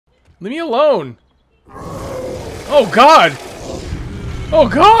Leave me alone. Oh, God. Oh,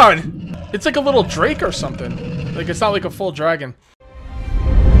 God. It's like a little drake or something. Like, it's not like a full dragon.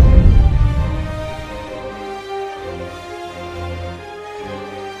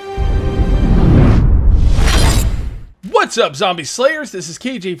 What's up, Zombie Slayers? This is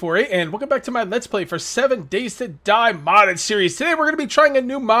KJ48, and welcome back to my Let's Play for 7 Days to Die modded series. Today, we're going to be trying a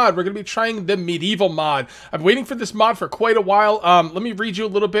new mod. We're going to be trying the medieval mod. I've been waiting for this mod for quite a while. Let me read you a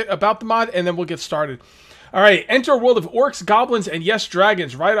little bit about the mod, and then we'll get started. Alright, enter a world of orcs, goblins, and yes,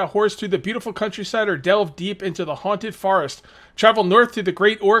 dragons. Ride a horse through the beautiful countryside or delve deep into the haunted forest. Travel north to the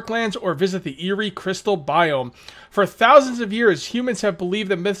great orc lands or visit the eerie crystal biome. For thousands of years, humans have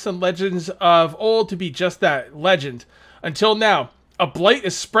believed the myths and legends of old to be just that, legend. Until now, a blight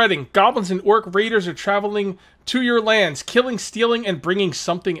is spreading. Goblins and orc raiders are traveling to your lands, killing, stealing, and bringing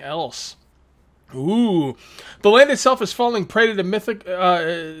something else. Ooh. The land itself is falling prey to the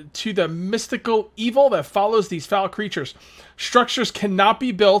mystical evil that follows these foul creatures. Structures cannot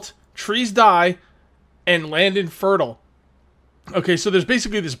be built, trees die, and land infertile. Okay, so there's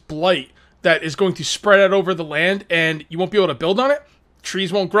basically this blight that is going to spread out over the land, and you won't be able to build on it.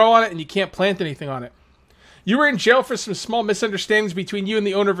 Trees won't grow on it, and you can't plant anything on it. You were in jail for some small misunderstandings between you and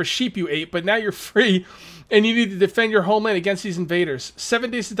the owner of a sheep you ate, but now you're free, and you need to defend your homeland against these invaders.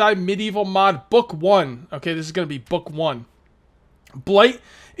 7 Days to Die Medieval Mod Book 1. Okay, this is going to be Book 1. Blight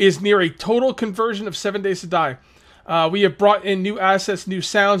is near a total conversion of 7 Days to Die. We have brought in new assets, new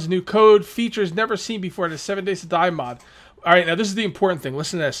sounds, new code, features never seen before in the 7 Days to Die mod. Alright, now this is the important thing.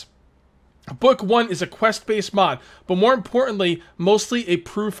 Listen to this. Book 1 is a quest-based mod, but more importantly, mostly a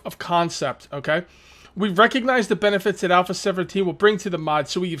proof of concept, okay? We recognize the benefits that Alpha 17 will bring to the mod,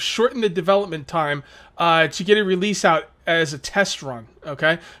 so we've shortened the development time to get a release out as a test run,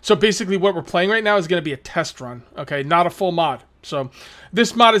 okay? So basically what we're playing right now is going to be a test run, okay? Not a full mod. So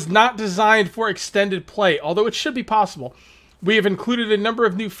this mod is not designed for extended play, although it should be possible. We have included a number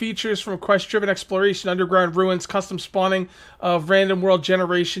of new features from quest-driven exploration, underground ruins, custom spawning of random world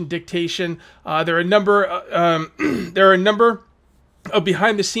generation, dictation. There are a number of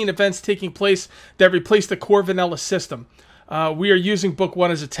behind-the-scene events taking place that replace the core vanilla system. We are using Book 1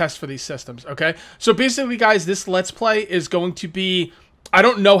 as a test for these systems, okay? So basically, guys, this Let's Play is going to be... I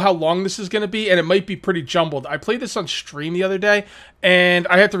don't know how long this is going to be, and it might be pretty jumbled. I played this on stream the other day, and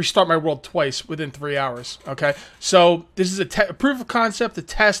I had to restart my world twice within 3 hours, okay? So this is a proof of concept, a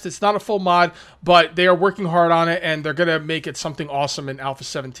test. It's not a full mod, but they are working hard on it, and they're going to make it something awesome in Alpha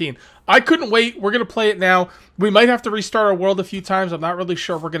 17. I couldn't wait. We're going to play it now. We might have to restart our world a few times. I'm not really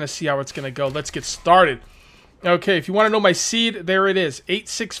sure. We're going to see how it's going to go. Let's get started. Okay, if you want to know my seed, there it is.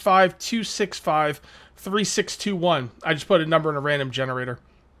 865-265-3621. I just put a number in a random generator.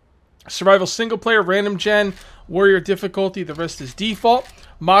 Survival single player, random gen, warrior difficulty, the rest is default.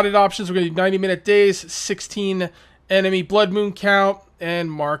 Modded options, we're going to do 90-minute days, 16 enemy blood moon count,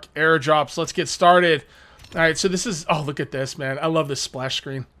 and mark airdrops. Let's get started. Alright, so this is, oh, look at this, man. I love this splash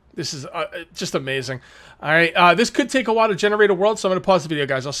screen. This is just amazing. Alright, this could take a while to generate a world, so I'm going to pause the video,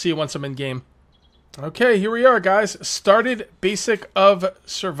 guys. I'll see you once I'm in game. Okay, here we are, guys. Started basic of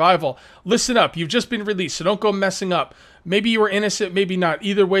survival. Listen up. You've just been released, so don't go messing up. Maybe you were innocent, maybe not.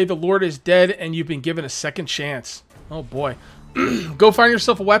 Either way, the Lord is dead, and you've been given a second chance. Oh, boy. Go find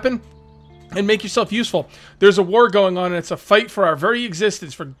yourself a weapon and make yourself useful. There's a war going on, and it's a fight for our very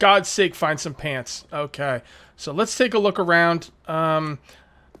existence. For God's sake, find some pants. Okay, so let's take a look around.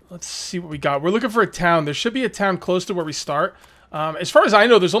 Let's see what we got. We're looking for a town. There should be a town close to where we start. As far as I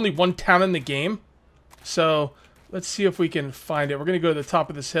know, there's only one town in the game. So, let's see if we can find it. We're going to go to the top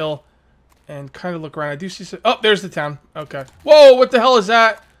of this hill and kind of look around. I do see some... Oh, there's the town. Okay. Whoa, what the hell is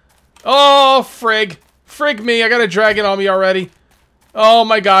that? Oh, frig. Frig me. I got a dragon on me already. Oh,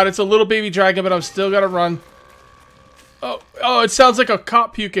 my God. It's a little baby dragon, but I'm still got to run. Oh, it sounds like a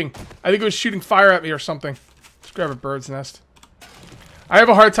cop puking. I think it was shooting fire at me or something. Let's grab a bird's nest. I have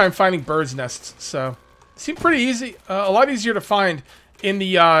a hard time finding bird's nests, so... It seemed pretty easy. A lot easier to find... in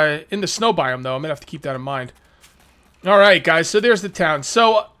the snow biome, though. I'm gonna have to keep that in mind. Alright, guys, so there's the town.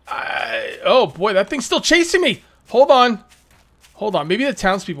 So, oh boy, that thing's still chasing me! Hold on. Hold on, maybe the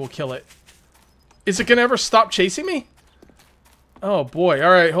townspeople will kill it. Is it gonna ever stop chasing me? Oh boy,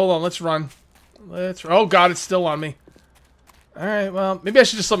 alright, hold on, let's run. Oh god, it's still on me. Alright, well, maybe I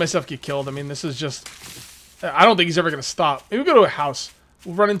should just let myself get killed. I mean, this is just... I don't think he's ever gonna stop. Maybe we'll go to a house.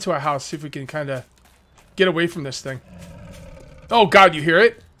 We'll run into a house, see if we can kind of get away from this thing. Oh god, you hear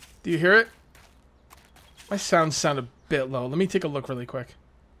it? Do you hear it? My sounds sound a bit low. Let me take a look really quick.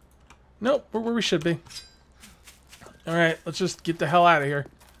 Nope, we're where we should be. Alright, let's just get the hell out of here.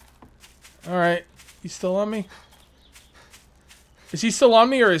 Alright, you still on me? Is he still on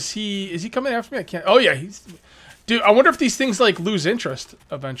me, or is he coming after me? I can't. Oh yeah, he's. Dude, I wonder if these things like lose interest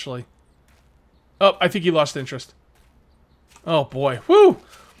eventually. Oh, I think he lost interest. Oh boy, woo!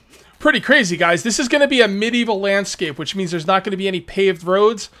 Pretty crazy, guys. This is going to be a medieval landscape, which means there's not going to be any paved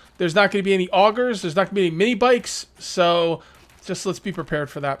roads. There's not going to be any augers. There's not going to be any mini bikes. So just let's be prepared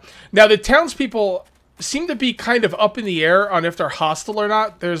for that. Now, the townspeople seem to be kind of up in the air on if they're hostile or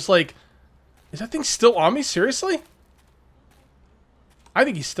not. There's like... Is that thing still on me? Seriously? I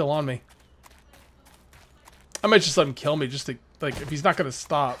think he's still on me. I might just let him kill me just to... Like, if he's not going to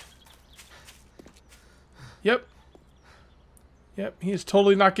stop. Yep. Yep, he is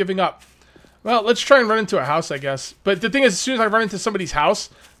totally not giving up. Well, let's try and run into a house, I guess. But the thing is, as soon as I run into somebody's house,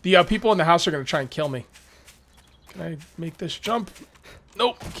 the people in the house are going to try and kill me. Can I make this jump?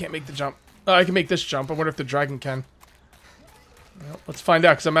 Nope, can't make the jump. I can make this jump. I wonder if the dragon can. Well, let's find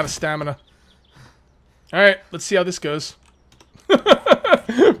out, because I'm out of stamina. Alright, let's see how this goes.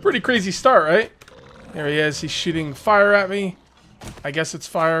 Pretty crazy start, right? There he is. He's shooting fire at me. I guess it's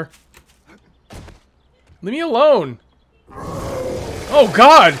fire. Leave me alone. Oh,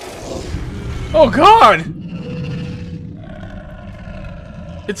 God! Oh, God!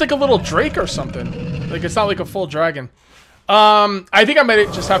 It's like a little drake or something. Like, it's not like a full dragon. I think I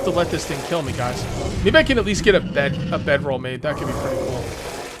might just have to let this thing kill me, guys. Maybe I can at least get a bedroll made. That could be pretty cool.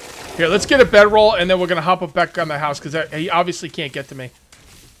 Here, let's get a bedroll, and then we're going to hop up back on the house, because he obviously can't get to me.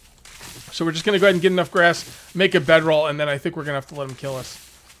 So we're just going to go ahead and get enough grass, make a bedroll, and then I think we're going to have to let him kill us.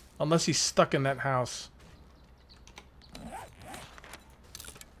 Unless he's stuck in that house.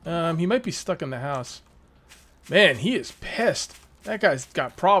 He might be stuck in the house. Man, he is pissed. That guy's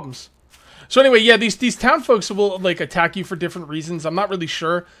got problems. So anyway, yeah, these town folks will like attack you for different reasons. I'm not really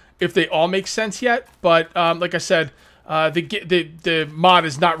sure if they all make sense yet, but like I said, the mod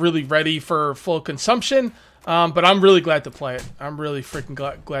is not really ready for full consumption. But I'm really glad to play it. I'm really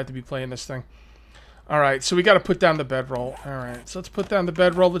freaking glad to be playing this thing. All right, so we got to put down the bedroll. All right, so let's put down the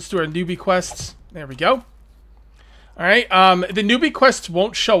bedroll. Let's do our newbie quests. There we go. All right, the newbie quests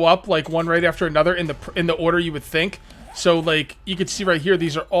won't show up like one right after another in the order you would think. So like you can see right here,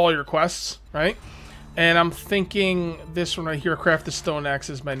 these are all your quests, right? And I'm thinking this one right here, craft the stone axe,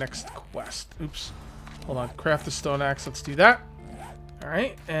 is my next quest. Oops, hold on, craft the stone axe. Let's do that. All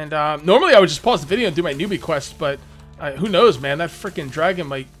right, and normally I would just pause the video and do my newbie quest, but who knows, man? That freaking dragon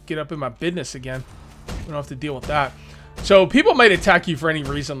might get up in my business again. We don't have to deal with that. So people might attack you for any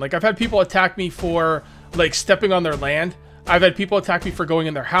reason. Like I've had people attack me for like stepping on their land. I've had people attack me for going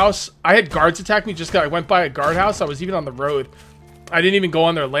in their house. I had guards attack me just because I went by a guard house. I was even on the road. I didn't even go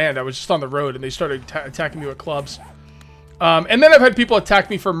on their land. I was just on the road, and they started attacking me with clubs. And then I've had people attack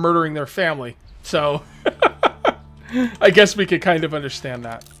me for murdering their family. So I guess we could kind of understand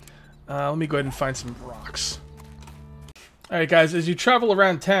that. Let me go ahead and find some rocks. All right, guys, as you travel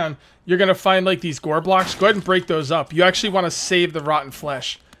around town, you're going to find like these gore blocks. Go ahead and break those up. You actually want to save the rotten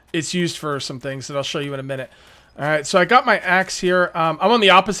flesh. It's used for some things that I'll show you in a minute. All right, so I got my axe here. I'm on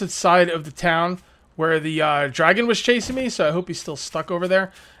the opposite side of the town where the dragon was chasing me, so I hope he's still stuck over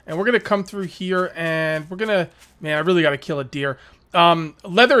there. And we're going to come through here, and we're going to... Man, I really got to kill a deer.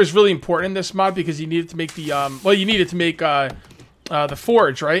 Leather is really important in this mod because you need it to make the... well, you need it to make the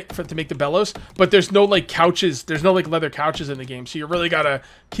forge, right? To make the bellows. But there's no, like, couches. There's no, like, leather couches in the game, so you really got to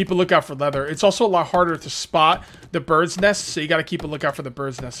keep a lookout for leather. It's also a lot harder to spot the bird's nest, so you got to keep a lookout for the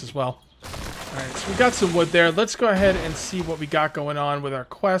bird's nest as well. All right, so we got some wood there. Let's go ahead and see what we got going on with our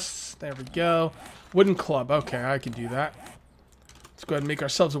quests. There we go. Wooden club. Okay, I can do that. Let's go ahead and make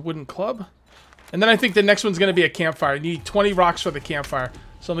ourselves a wooden club. And then I think the next one's going to be a campfire. You need 20 rocks for the campfire.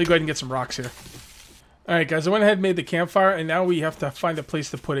 So let me go ahead and get some rocks here. All right, guys, I went ahead and made the campfire, and now we have to find a place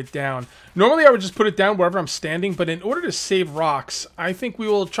to put it down. Normally, I would just put it down wherever I'm standing, but in order to save rocks, I think we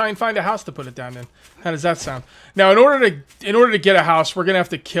will try and find a house to put it down in. How does that sound? Now, in order to get a house, we're going to have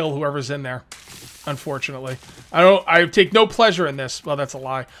to kill whoever's in there, unfortunately. I take no pleasure in this. Well, that's a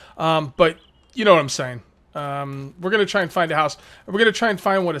lie. But you know what I'm saying. We're going to try and find a house. We're going to try and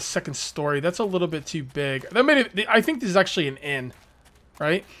find a second story. That's a little bit too big. That made it, I think this is actually an inn,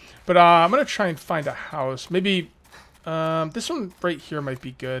 right? But I'm going to try and find a house. Maybe this one right here might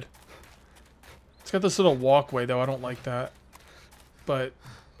be good. It's got this little walkway, though. I don't like that. But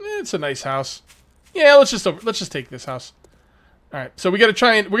it's a nice house. Yeah, let's just take this house. All right, so we're going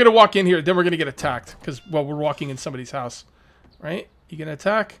to walk in here, then we're going to get attacked because, well, we're walking in somebody's house, right? You going to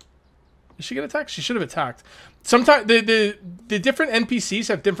attack? Is she going to attack? She should have attacked. Sometimes the different NPCs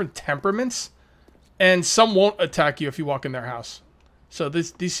have different temperaments, and some won't attack you if you walk in their house. So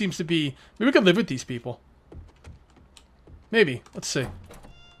this seems to be... Maybe we could live with these people. Maybe. Let's see.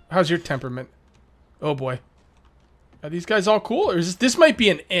 How's your temperament? Oh, boy. Are these guys all cool? Or is this might be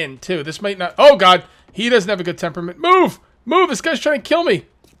an inn, too. This might not... Oh, God. He doesn't have a good temperament. Move! Move! This guy's trying to kill me.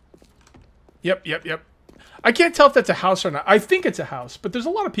 Yep. I can't tell if that's a house or not. I think it's a house, but there's a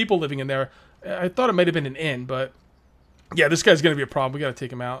lot of people living in there. I thought it might have been an inn, but... Yeah, this guy's going to be a problem. We got to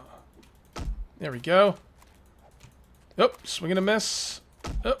take him out. There we go. Oh, swing and a miss.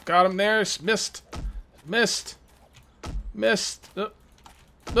 Oh, got him there. Missed. Oh,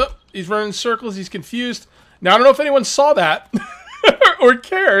 he's running in circles. He's confused. Now, I don't know if anyone saw that or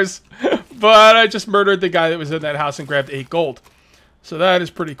cares, but I just murdered the guy that was in that house and grabbed 8 gold. So that is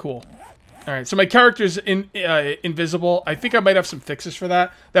pretty cool. All right, so my character's invisible. I think I might have some fixes for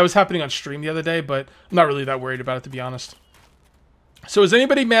that. That was happening on stream the other day, but I'm not really that worried about it, to be honest. So is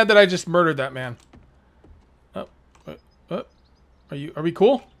anybody mad that I just murdered that man? Oh, Are we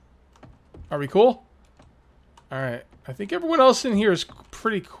cool? Are we cool? All right. I think everyone else in here is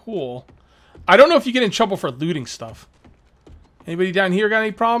pretty cool. I don't know if you get in trouble for looting stuff. Anybody down here got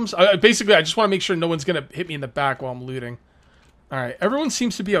any problems? Basically, I just want to make sure no one's going to hit me in the back while I'm looting. All right. Everyone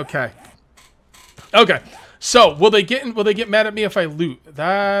seems to be okay. Okay. So, will they get mad at me if I loot?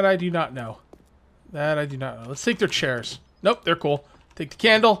 That I do not know. Let's take their chairs. Nope, they're cool. Take the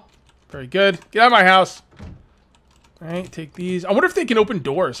candle. Very good. Get out of my house. All right, take these. I wonder if they can open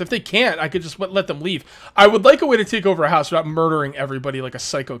doors. If they can't, I could just let them leave. I would like a way to take over a house without murdering everybody like a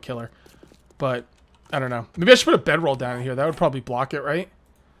psycho killer. But, I don't know. Maybe I should put a bedroll down in here. That would probably block it, right?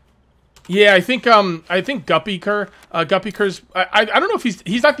 Yeah, I think Guppycur. Guppycur's... I don't know if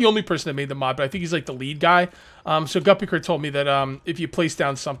he's not the only person that made the mod, but I think he's like the lead guy. So Guppycur told me that if you place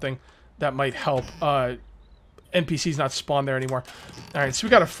down something, that might help NPCs not spawn there anymore. All right, so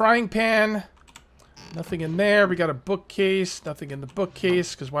we got a frying pan. Nothing in there. We got a bookcase. Nothing in the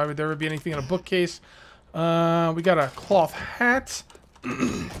bookcase, because why would there ever be anything in a bookcase? We got a cloth hat.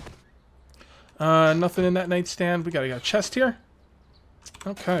 Nothing in that nightstand. We got a chest here.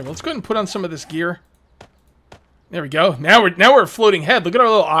 Okay, well, let's go ahead and put on some of this gear. There we go. Now we're a floating head. Look at our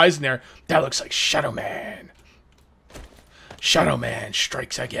little eyes in there. That looks like Shadow Man. Shadow Man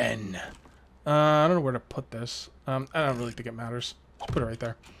strikes again. I don't know where to put this. I don't really think it matters. Just put it right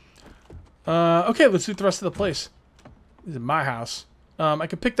there. Okay, let's loot the rest of the place. This is my house. I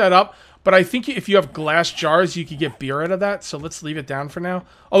could pick that up, but I think if you have glass jars, you could get beer out of that, so let's leave it down for now.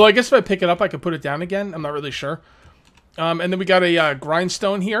 Although I guess if I pick it up, I could put it down again. I'm not really sure. And then we got a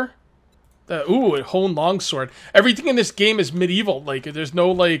grindstone here. Ooh, a honed longsword. Everything in this game is medieval. Like, there's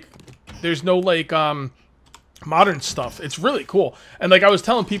no modern stuff. It's really cool. And like I was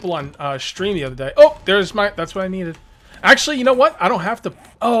telling people on stream the other day. Oh, that's what I needed. Actually, you know what? I don't have to.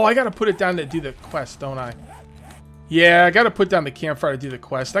 Oh, I got to put it down to do the quest, don't I? Yeah, I got to put down the campfire to do the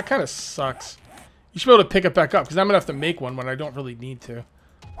quest. That kind of sucks. You should be able to pick it back up, because I'm going to have to make one when I don't really need to.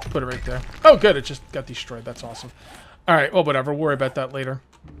 Put it right there. Oh, good. It just got destroyed. That's awesome. All right. Well, whatever. We'll worry about that later.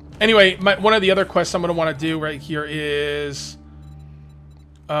 Anyway, one of the other quests I'm going to want to do right here is...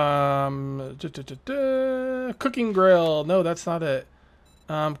 cooking grill. No, that's not it.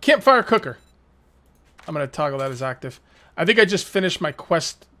 Campfire cooker. I'm going to toggle that as active. I think I just finished my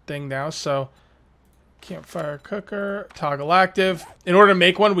quest thing now, so... Campfire cooker, toggle active. In order to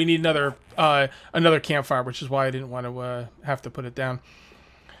make one, we need another campfire, which is why I didn't want to have to put it down.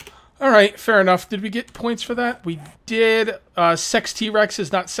 All right, fair enough. Did we get points for that? We did. Sex T-Rex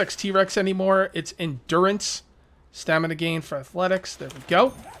is not Sex T-Rex anymore. It's endurance. Stamina gain for athletics. There we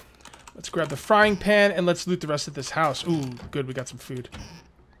go. Let's grab the frying pan and let's loot the rest of this house. Ooh, good. We got some food.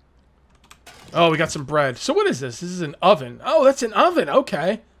 Oh, we got some bread. So what is this? This is an oven. Oh, that's an oven.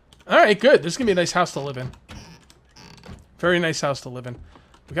 Okay. All right, good. This is going to be a nice house to live in. Very nice house to live in.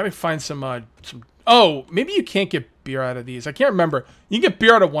 We got to find some... Oh, maybe you can't get beer out of these. I can't remember. You can get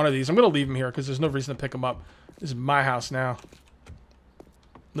beer out of one of these. I'm going to leave them here because there's no reason to pick them up. This is my house now.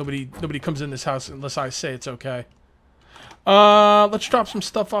 Nobody comes in this house unless I say it's okay. Let's drop some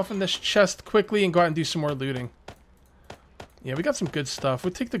stuff off in this chest quickly and go out and do some more looting. Yeah, we got some good stuff.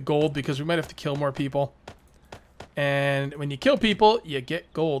 We'll take the gold because we might have to kill more people. And when you kill people, you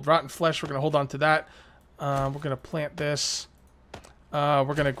get gold. Rotten flesh, we're going to hold on to that. We're going to plant this. We're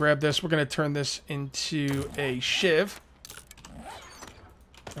going to grab this. We're going to turn this into a shiv.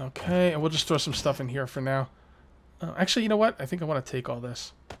 Okay, and we'll just throw some stuff in here for now. Actually, you know what? I think I want to take all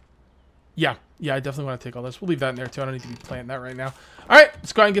this. Yeah, I definitely want to take all this. We'll leave that in there, too. I don't need to be planting that right now. All right,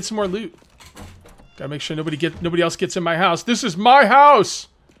 let's go ahead and get some more loot. Got to make sure nobody else gets in my house. This is my house!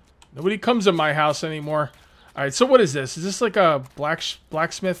 Nobody comes in my house anymore. All right, so what is this? Is this like a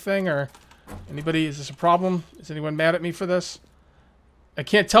blacksmith thing, or anybody? Is this a problem? Is anyone mad at me for this? I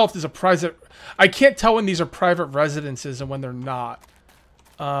can't tell if there's a private. I can't tell when these are private residences and when they're not.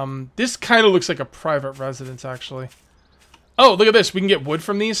 This kind of looks like a private residence, actually. Oh, look at this. We can get wood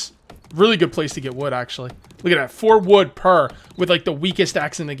from these. Really good place to get wood, actually. Look at that. 4 wood per with, like, the weakest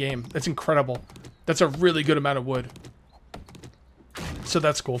axe in the game. That's incredible. That's a really good amount of wood. So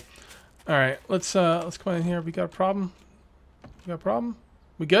that's cool. All right, let's come in here. We got a problem? We got a problem?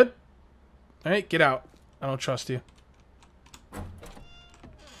 We good? All right, get out. I don't trust you.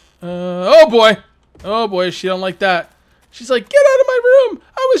 Oh boy. Oh boy, she don't like that. She's like, get out of my room.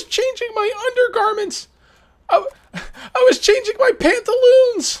 I was changing my undergarments. I was changing my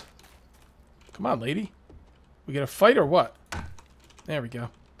pantaloons. Come on, lady. We gonna fight or what? There we go.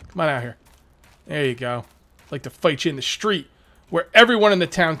 Come on out here. There you go. I'd like to fight you in the street where everyone in the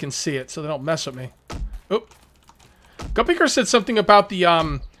town can see it so they don't mess with me. Oh. Guppycur said something about the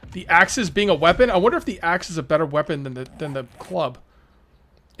axes being a weapon. I wonder if the axe is a better weapon than the club.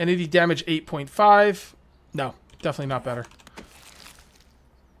 Entity damage 8.5. No, definitely not better.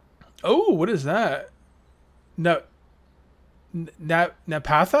 Oh, what is that? No.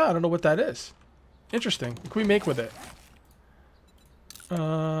 Napatha? I don't know what that is. Interesting. What can we make with it?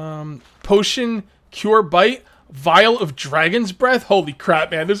 Potion, Cure Bite, Vial of Dragon's Breath. Holy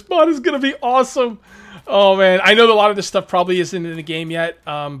crap, man. This mod is going to be awesome. Oh, man. I know that a lot of this stuff probably isn't in the game yet,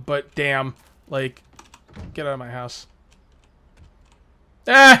 but damn. Like, get out of my house.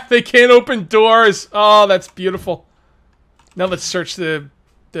 Ah, they can't open doors. Oh, that's beautiful. Now let's search the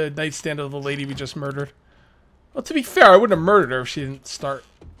nightstand of the lady we just murdered. Well, to be fair, I wouldn't have murdered her if she didn't start,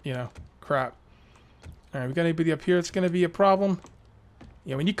 you know, crap. All right, we got anybody up here that's going to be a problem?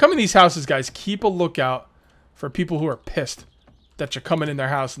 Yeah, when you come in these houses, guys, keep a lookout for people who are pissed that you're coming in their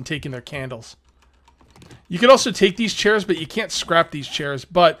house and taking their candles. You can also take these chairs, but you can't scrap these chairs,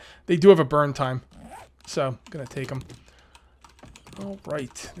 but they do have a burn time. So, I'm going to take them. All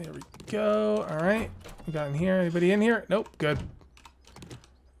right, there we go. All right, we got in here. Anybody in here? Nope, good.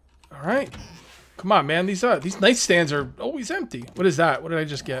 All right. Come on, man. These nightstands are always empty. What is that? What did I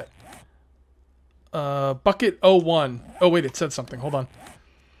just get? Bucket 01. Oh, wait, it said something. Hold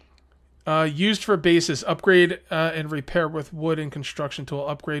on. Used for bases. Upgrade and repair with wood and construction tool.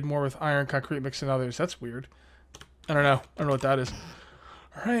 Upgrade more with iron, concrete mix, and others. That's weird. I don't know. I don't know what that is.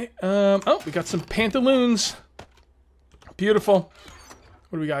 All right. Oh, we got some pantaloons. Beautiful.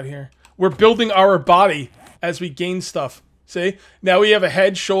 What do we got here? We're building our body as we gain stuff. See? Now we have a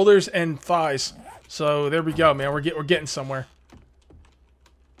head, shoulders, and thighs. So there we go, man. We're getting somewhere.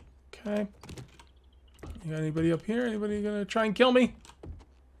 Okay. You got anybody up here? Anybody gonna try and kill me?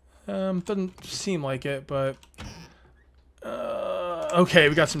 Doesn't seem like it, but okay,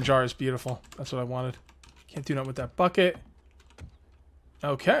 we got some jars. Beautiful. That's what I wanted. Can't do nothing with that bucket.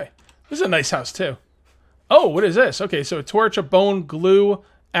 Okay. This is a nice house too. Oh, what is this? Okay, so a torch, a bone, glue,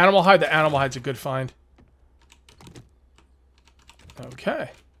 animal hide. The animal hide's a good find.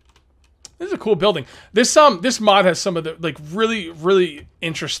 Okay. This is a cool building. This mod has some of the like really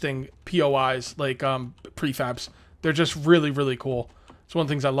interesting POIs, like prefabs. They're just really cool. It's one of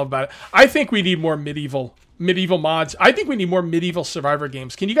the things I love about it. I think we need more medieval mods. I think we need more medieval survivor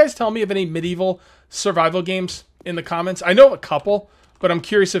games. Can you guys tell me of any medieval survival games in the comments? I know a couple, but I'm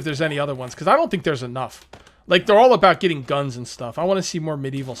curious if there's any other ones because I don't think there's enough. Like they're all about getting guns and stuff. I want to see more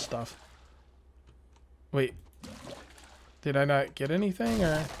medieval stuff. Wait. Did I not get anything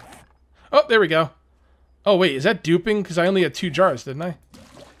or? Oh, there we go. Oh, wait, is that duping? Because I only had 2 jars, didn't I?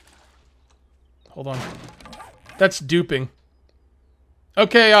 Hold on. That's duping.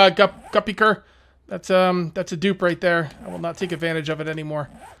 Okay, Guppycur. That's a dupe right there. I will not take advantage of it anymore.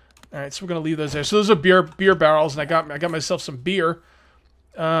 All right, so we're gonna leave those there. So those are beer barrels, and I got myself some beer.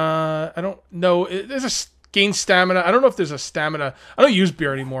 I don't know. There's a gain stamina. I don't know if there's a stamina. I don't use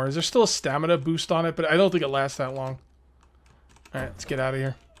beer anymore. Is there still a stamina boost on it? But I don't think it lasts that long. All right, let's get out of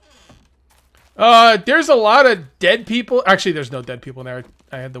here. There's a lot of dead people. Actually, there's no dead people in there.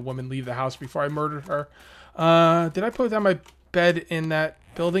 I had the woman leave the house before I murdered her. Did I put down my bed in that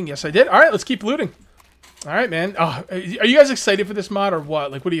building? Yes, I did. All right, let's keep looting. All right, man. Are you guys excited for this mod or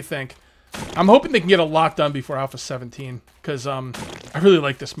what? Like, what do you think? I'm hoping they can get a lot done before Alpha 17 because I really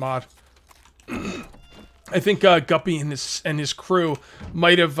like this mod. I think Guppy and his crew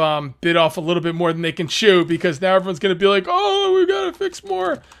might have bit off a little bit more than they can chew because now everyone's going to be like, oh, we got to fix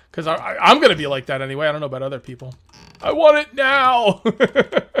more. Because I'm going to be like that anyway. I don't know about other people. I want it now.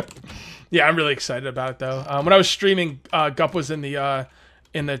 Yeah, I'm really excited about it though. When I was streaming, Gupp was in the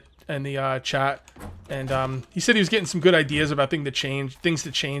chat, and he said he was getting some good ideas about things to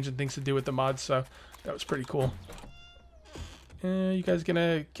change, and things to do with the mods. So that was pretty cool. You guys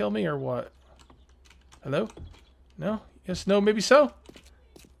gonna kill me or what? Hello? No? Yes? No? Maybe so?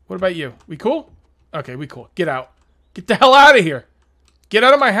 What about you? We cool? Okay, we cool. Get out. Get the hell out of here. Get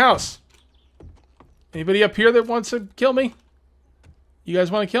out of my house. Anybody up here that wants to kill me? You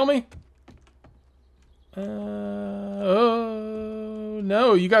guys want to kill me? Oh,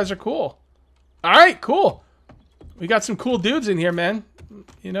 no. You guys are cool. All right, cool. We got some cool dudes in here, man.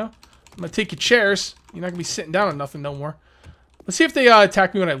 You know? I'm going to take your chairs. You're not going to be sitting down on nothing no more. Let's see if they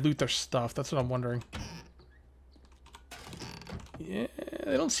attack me when I loot their stuff. That's what I'm wondering. Yeah,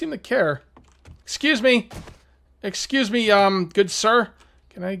 they don't seem to care. Excuse me. Excuse me, good sir.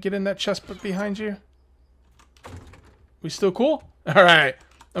 Can I get in that chest behind you? We still cool? All right.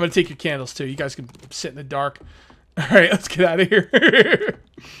 I'm going to take your candles, too. You guys can sit in the dark. All right, let's get out of here.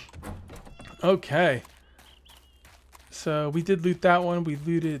 Okay. So, we did loot that one. We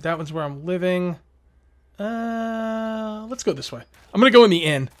looted... That one's where I'm living. Let's go this way. I'm going to go in the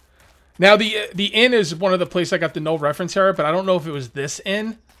inn. Now, the inn is one of the places I got the no reference error, but I don't know if it was this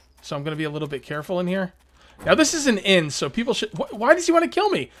inn. So, I'm going to be a little bit careful in here. Now, this is an inn, so people should... Why does he want to kill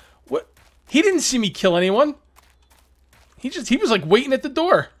me? What? He didn't see me kill anyone. He was like waiting at the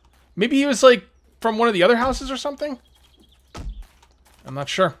door. Maybe he was like from one of the other houses or something. I'm not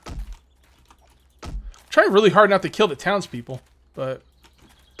sure. I'm trying really hard not to kill the townspeople, but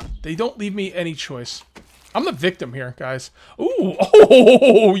they don't leave me any choice. I'm the victim here, guys. Ooh,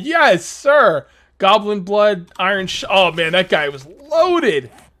 oh, yes, sir. Goblin blood, iron oh, man, that guy was loaded.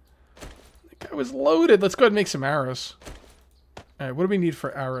 That guy was loaded. Let's go ahead and make some arrows. All right, what do we need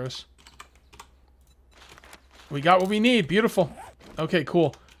for arrows? We got what we need. Beautiful. Okay,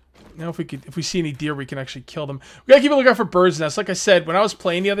 cool. Now if we see any deer, we can actually kill them. We gotta keep a lookout for birds' nests. Like I said, when I was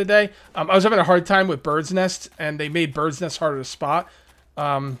playing the other day, I was having a hard time with birds' nests, and they made birds' nests harder to spot.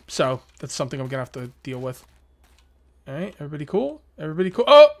 So that's something I'm gonna have to deal with. All right, everybody cool? Everybody cool?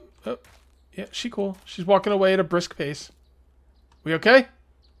 Oh, yeah, she cool. She's walking away at a brisk pace. We okay?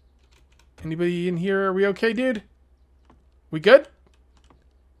 Anybody in here? Are we okay, dude? We good?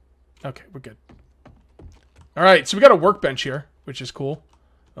 Okay, we're good. All right, so we got a workbench here, which is cool.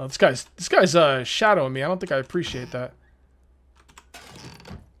 This guy's shadowing me. I don't think I appreciate that.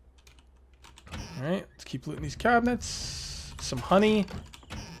 All right, let's keep looting these cabinets. Some honey.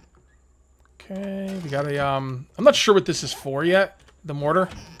 Okay, we got a I'm not sure what this is for yet. The mortar.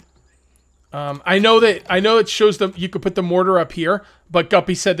 I know it shows them you could put the mortar up here, but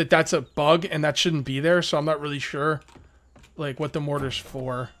Guppy said that that's a bug and that shouldn't be there, so I'm not really sure like what the mortar's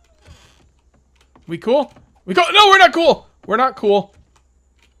for. We cool? We go. No, we're not cool. We're not cool.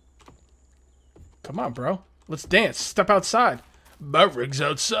 Come on, bro. Let's dance. Step outside. My rig's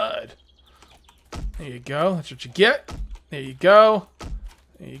outside. There you go. That's what you get. There you go.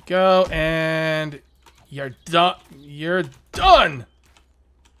 There you go. And you're done. You're done.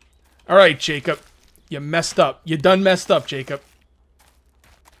 All right, Jacob. You messed up. You done messed up, Jacob.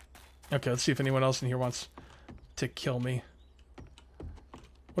 Okay, let's see if anyone else in here wants to kill me.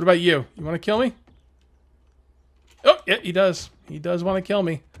 What about you? You want to kill me? Oh, yeah, he does. He does want to kill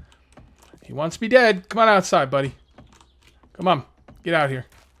me. He wants me dead. Come on outside, buddy. Come on. Get out here.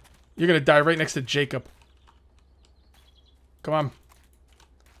 You're going to die right next to Jacob. Come on.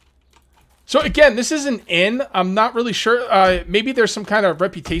 So, again, this is an inn. I'm not really sure. Maybe there's some kind of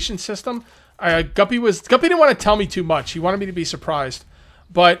reputation system. Guppy didn't want to tell me too much. He wanted me to be surprised.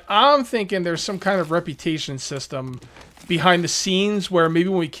 But I'm thinking there's some kind of reputation system behind the scenes where maybe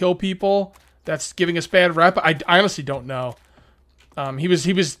when we kill people... That's giving us bad rep. I honestly don't know. He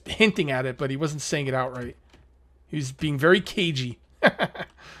was hinting at it, but he wasn't saying it outright. He was being very cagey.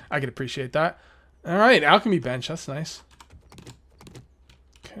 I can appreciate that. All right, alchemy bench. That's nice.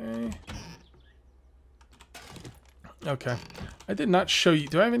 Okay. Okay. I did not show you.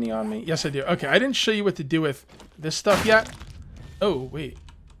 Do I have any on me? Yes, I do. Okay, I didn't show you what to do with this stuff yet. Oh, wait.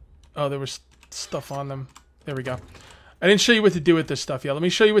 Oh, there was stuff on them. There we go. I didn't show you what to do with this stuff yet. Let me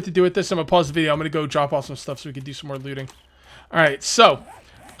show you what to do with this. I'm going to pause the video. I'm going to go drop off some stuff so we can do some more looting. Alright, so,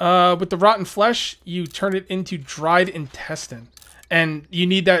 with the rotten flesh, you turn it into dried intestine. And you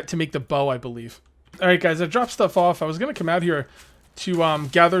need that to make the bow, I believe. Alright, guys, I dropped stuff off. I was going to come out here to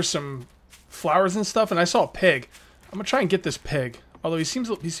gather some flowers and stuff, and I saw a pig. I'm going to try and get this pig. Although he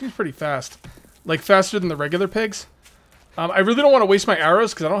seems pretty fast. Like, faster than the regular pigs. I really don't want to waste my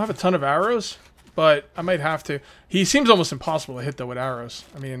arrows, because I don't have a ton of arrows. But I might have to. He seems almost impossible to hit, though, with arrows.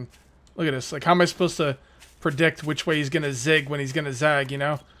 I mean, look at this. Like, how am I supposed to predict which way he's going to zig when he's going to zag, you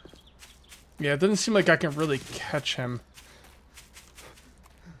know? Yeah, it doesn't seem like I can really catch him.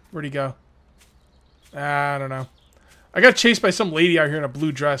 Where'd he go? I don't know. I got chased by some lady out here in a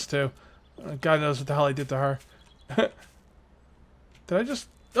blue dress, too. God knows what the hell I did to her. Did I just...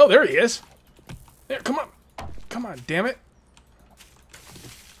 Oh, there he is. There, come on. Come on, damn it.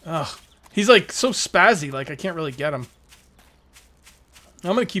 Ugh. He's like so spazzy, like I can't really get him.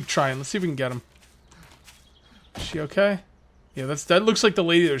 I'm gonna keep trying. Let's see if we can get him. Is she okay? Yeah, that looks like the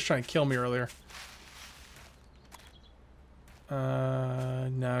lady that was trying to kill me earlier.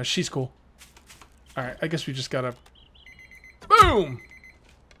 No, she's cool. Alright, I guess we just gotta... Boom!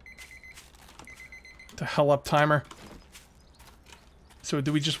 The hell up, timer. So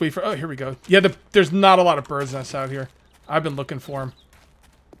do we just wait for... Oh, here we go. Yeah, there's not a lot of birds nests out here. I've been looking for them.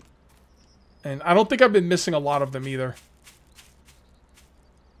 And I don't think I've been missing a lot of them either.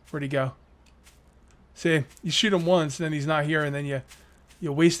 Where'd he go? See, you shoot him once, and then he's not here, and then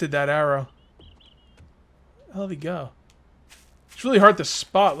you wasted that arrow. Where'd he go? It's really hard to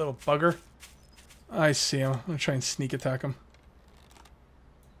spot, little bugger. I see him. I'm gonna try and sneak attack him.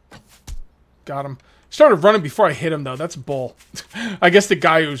 Got him. Started running before I hit him, though. That's bull. I guess the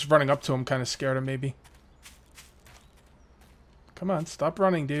guy who was running up to him kind of scared him, maybe. Come on, stop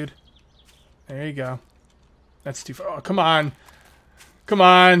running, dude. There you go. That's too far. Oh, come on. Come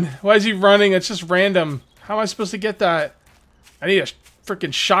on. Why is he running? It's just random. How am I supposed to get that? I need a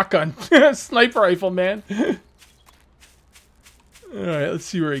freaking shotgun. Sniper rifle, man. Alright, let's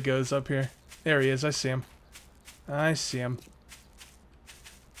see where he goes up here. There he is. I see him. I see him.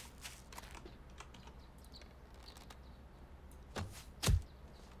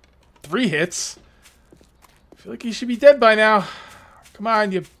 Three hits. I feel like he should be dead by now. Come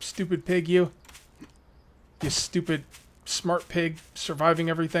on, you stupid pig, you. You stupid smart pig surviving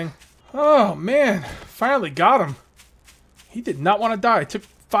everything. Oh, man. Finally got him. He did not want to die. Took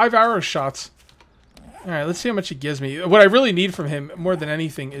 5 arrow shots. Alright, let's see how much he gives me. What I really need from him, more than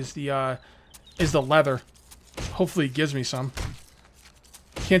anything, is the leather. Hopefully he gives me some.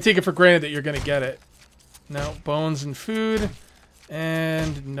 Can't take it for granted that you're going to get it. No, bones and food.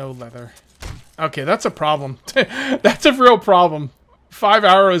 And no leather. Okay, that's a problem. That's a real problem. 5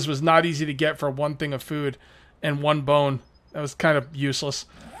 arrows was not easy to get for one thing of food and 1 bone. That was kind of useless.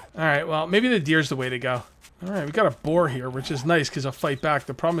 Alright, well, maybe the deer's the way to go. Alright, we got a boar here, which is nice because I'll fight back.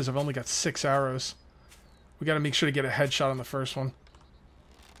 The problem is I've only got 6 arrows. We got to make sure to get a headshot on the first one.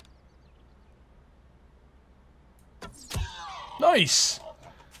 Nice!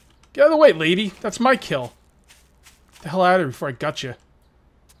 Get out of the way, lady. That's my kill. Get the hell out of here before I gut you.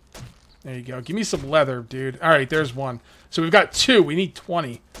 There you go. Give me some leather, dude. Alright, there's 1. So we've got 2. We need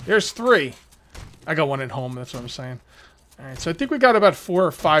 20. There's 3. I got 1 at home. That's what I'm saying. Alright, so I think we got about 4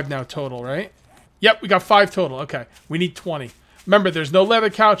 or 5 now total, right? Yep, we got 5 total. Okay, we need 20. Remember, there's no leather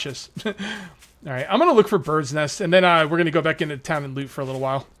couches. Alright, I'm going to look for bird's nests, and then we're going to go back into town and loot for a little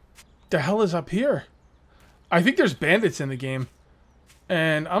while. The hell is up here? I think there's bandits in the game.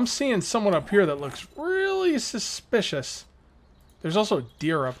 And I'm seeing someone up here that looks really suspicious. There's also a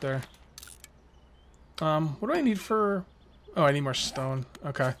deer up there. What do I need for... Oh, I need more stone.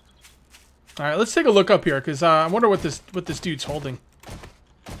 Okay. Alright, let's take a look up here, because I wonder what this dude's holding.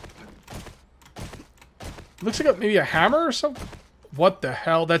 Looks like maybe a hammer or something? What the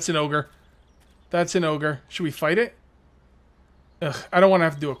hell? That's an ogre. That's an ogre. Should we fight it? Ugh, I don't want to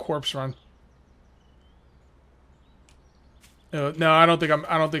have to do a corpse run. No, I don't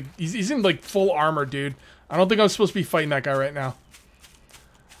think he's in like full armor, dude. I don't think I'm supposed to be fighting that guy right now.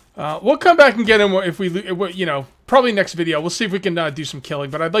 We'll come back and get him if we, you know, probably next video. We'll see if we can do some killing,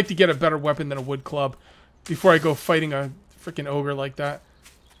 but I'd like to get a better weapon than a wood club before I go fighting a freaking ogre like that.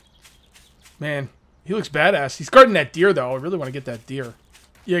 Man, he looks badass. He's guarding that deer, though. I really want to get that deer.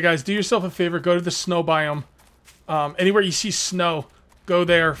 Yeah, guys, do yourself a favor. Go to the snow biome. Anywhere you see snow, go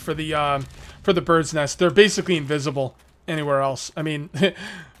there for the bird's nest. They're basically invisible anywhere else. I mean,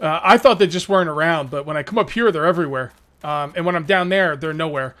 I thought they just weren't around, but when I come up here, they're everywhere. And when I'm down there, they're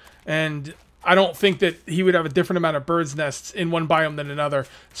nowhere. And I don't think that he would have a different amount of bird's nests in one biome than another.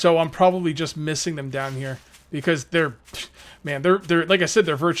 So I'm probably just missing them down here because they're like I said,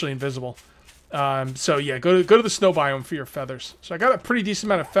 they're virtually invisible. So yeah, go to the snow biome for your feathers. So I got a pretty decent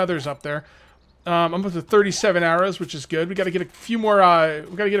amount of feathers up there. I'm up to 37 arrows, which is good. We got to get a few more.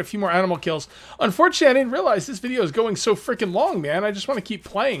 We got to get a few more animal kills. Unfortunately, I didn't realize this video is going so freaking long, man. I just want to keep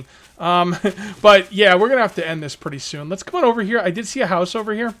playing. But yeah, we're gonna have to end this pretty soon. Let's come on over here. I did see a house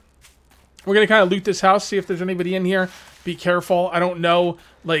over here. We're gonna kind of loot this house, see if there's anybody in here. Be careful. I don't know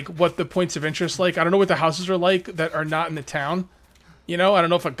like what the points of interest like. I don't know what the houses are like that are not in the town. You know, I don't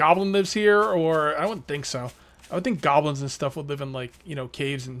know if a goblin lives here or I wouldn't think so. I would think goblins and stuff would live in like, you know,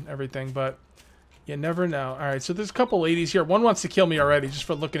 caves and everything, but you never know. All right, so there's a couple ladies here. One wants to kill me already just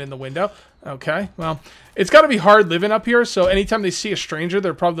for looking in the window. Okay, well, it's got to be hard living up here. So anytime they see a stranger,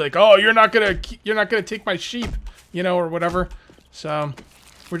 they're probably like, "Oh, you're not gonna take my sheep," you know, or whatever. So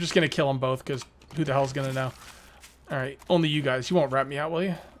we're just gonna kill them both because who the hell's gonna know? All right, only you guys. You won't rat me out, will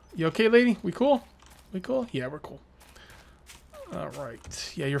you? You okay, lady? We cool? We cool? Yeah, we're cool. All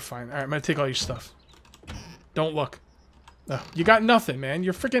right. Yeah, you're fine. All right, I'm gonna take all your stuff. Don't look. Ugh, you got nothing, man.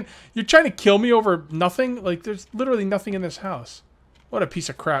 You're trying to kill me over nothing? Like, there's literally nothing in this house. What a piece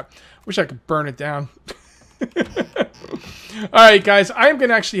of crap. Wish I could burn it down. Alright, guys. I am going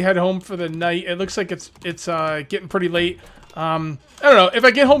to actually head home for the night. It looks like it's getting pretty late. I don't know. If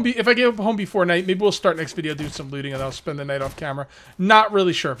I get home before night, maybe we'll start next video doing some looting and I'll spend the night off camera. Not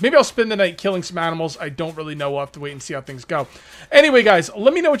really sure. Maybe I'll spend the night killing some animals. I don't really know. We'll have to wait and see how things go. Anyway, guys,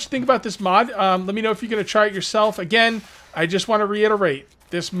 let me know what you think about this mod. Let me know if you're going to try it yourself. Again, I just want to reiterate,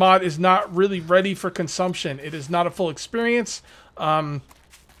 this mod is not really ready for consumption. It is not a full experience.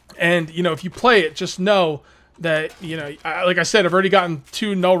 And, you know, if you play it, just know that, you know, like I said, I've already gotten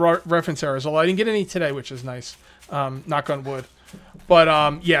 2 null reference errors, although I didn't get any today, which is nice. Knock on wood.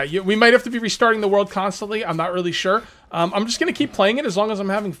 But, yeah, we might have to be restarting the world constantly. I'm not really sure. I'm just going to keep playing it as long as I'm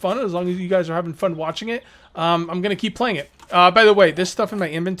having fun, as long as you guys are having fun watching it. I'm going to keep playing it. By the way, this stuff in my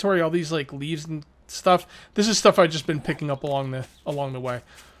inventory, all these, like, leaves and stuff, this is stuff I've just been picking up along the way.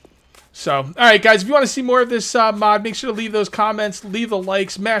 So, alright guys, if you want to see more of this mod, make sure to leave those comments, leave the like,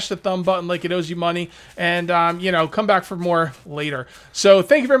 smash the thumb button like it owes you money, and, you know, come back for more later. So,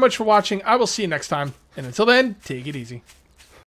 thank you very much for watching. I will see you next time, and until then, take it easy.